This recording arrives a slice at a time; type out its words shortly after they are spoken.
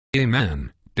Hey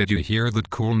man, did you hear that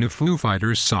cool new Foo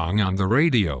Fighters song on the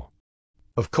radio?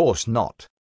 Of course not.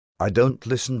 I don't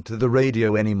listen to the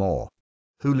radio anymore.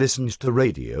 Who listens to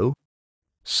radio?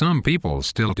 Some people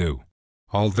still do.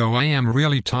 Although I am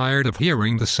really tired of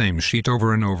hearing the same shit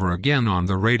over and over again on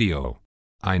the radio.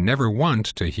 I never want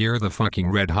to hear the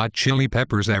fucking Red Hot Chili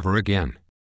Peppers ever again.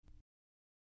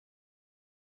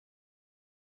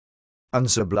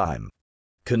 Unsublime.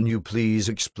 Can you please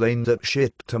explain that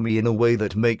shit to me in a way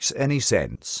that makes any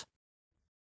sense?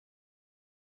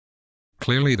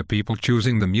 Clearly the people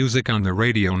choosing the music on the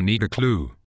radio need a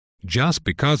clue. Just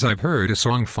because I've heard a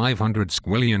song 500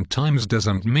 squillion times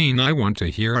doesn't mean I want to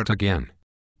hear it again.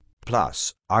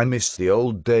 Plus, I miss the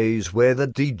old days where the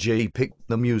DJ picked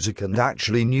the music and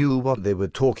actually knew what they were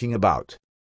talking about.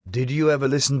 Did you ever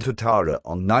listen to Tara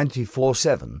on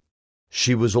 94.7?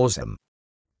 She was awesome.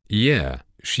 Yeah,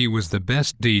 she was the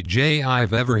best DJ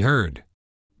I've ever heard.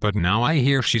 But now I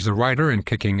hear she's a writer and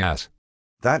kicking ass.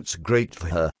 That's great for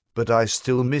her, but I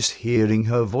still miss hearing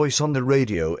her voice on the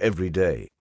radio every day.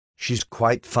 She's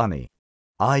quite funny.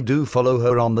 I do follow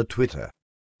her on the Twitter.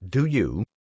 Do you?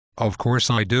 Of course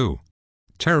I do.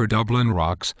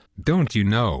 Taradublinrocks, don't you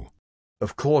know?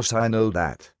 Of course I know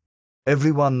that.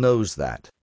 Everyone knows that.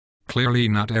 Clearly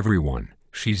not everyone.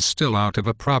 She's still out of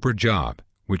a proper job,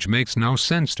 which makes no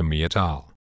sense to me at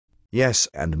all. Yes,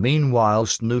 and meanwhile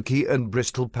Snooki and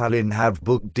Bristol Palin have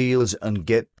book deals and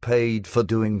get paid for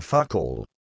doing fuck all.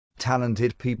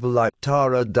 Talented people like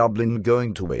Tara Dublin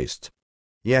going to waste.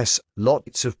 Yes,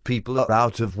 lots of people are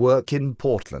out of work in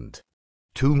Portland.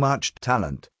 Too much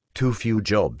talent, too few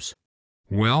jobs.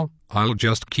 Well, I'll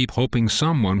just keep hoping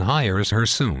someone hires her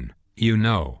soon, you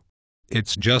know.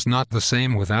 It's just not the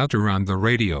same without her on the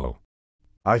radio.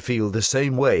 I feel the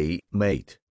same way,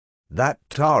 mate. That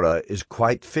Tara is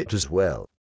quite fit as well.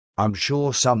 I'm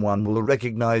sure someone will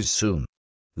recognize soon.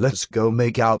 Let's go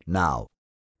make out now.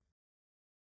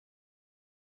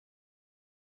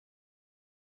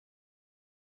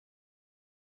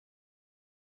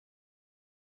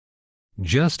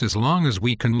 Just as long as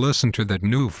we can listen to that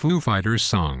new Foo Fighters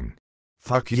song.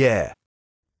 Fuck yeah.